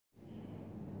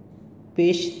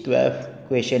Page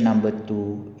 12, question number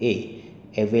 2a.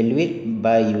 Evaluate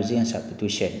by using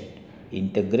substitution.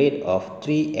 Integrate of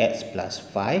 3x plus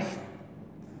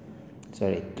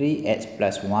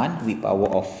 1 with power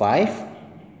of 5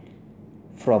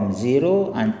 from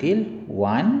 0 until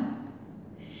 1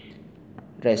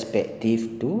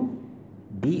 respective to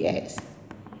dx.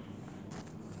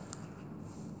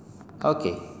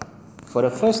 Okay, for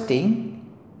the first thing,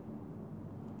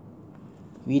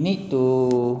 we need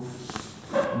to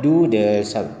do the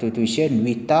substitution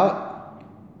without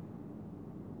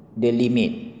the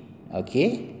limit.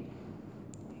 Okay,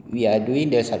 we are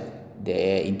doing the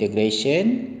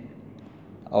integration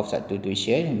of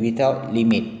substitution without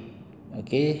limit.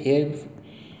 Okay, here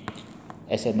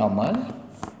as a normal,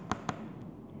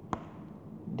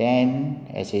 then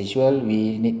as usual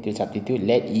we need to substitute.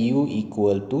 Let u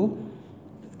equal to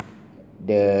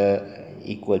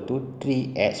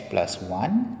 3x plus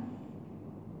 1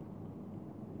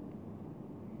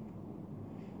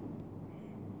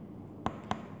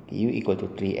 u equal to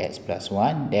 3x plus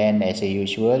 1. Then as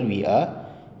usual we are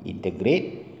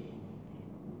differentiate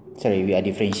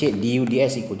du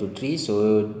ds equal to 3,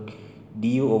 so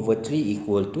du over 3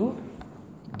 equal to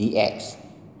dx.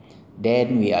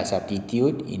 Then we are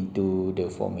substitute into the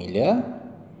formula.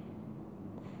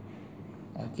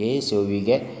 Okay, so we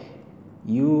get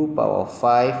u power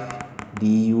 5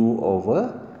 du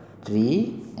over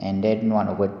 3 and then 1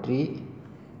 over 3.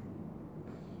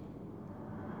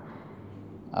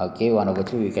 Okay, 1 over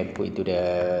 3 we can put into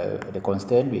the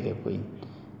constant, we can put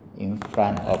in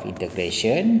front of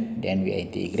integration. Then we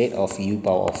integrate of u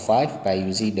power of 5 by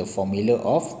using the formula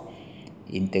of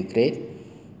integrate.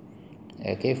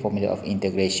 Okay, formula of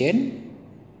integration.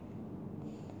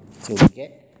 So we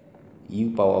get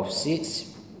u power of 6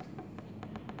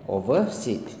 over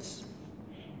 6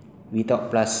 without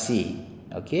plus c.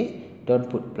 Okay, don't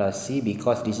put plus c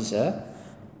because this is a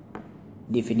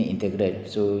definite integral,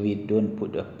 so we don't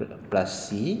put a plus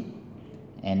c.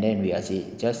 And then we are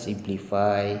just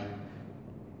simplify,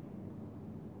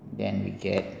 then we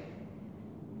get,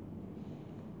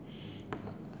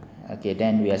 okay,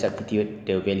 then we are substitute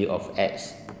the value of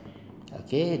x.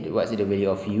 Okay, what's the value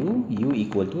of u? U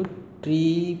equal to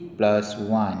 3 plus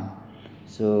 1,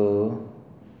 so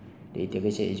the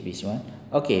integration is this one.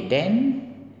 Okay, then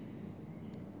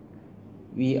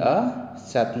we are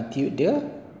substitute the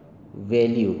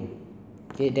value.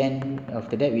 Okay, then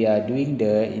after that we are doing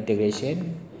the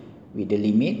integration with the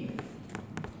limit.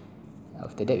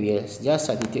 After that we just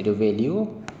substitute the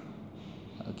value.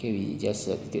 Okay, we just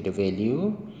substitute the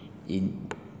value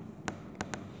in.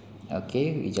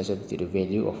 Okay, we just substitute the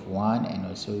value of 1 and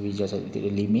also we just substitute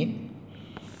the limit.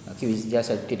 Okay, we just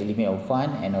substitute the limit of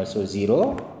 1 and also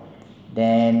 0.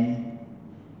 Then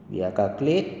we are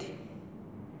calculate.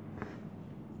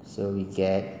 So we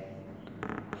get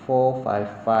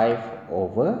 455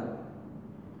 over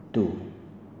 2.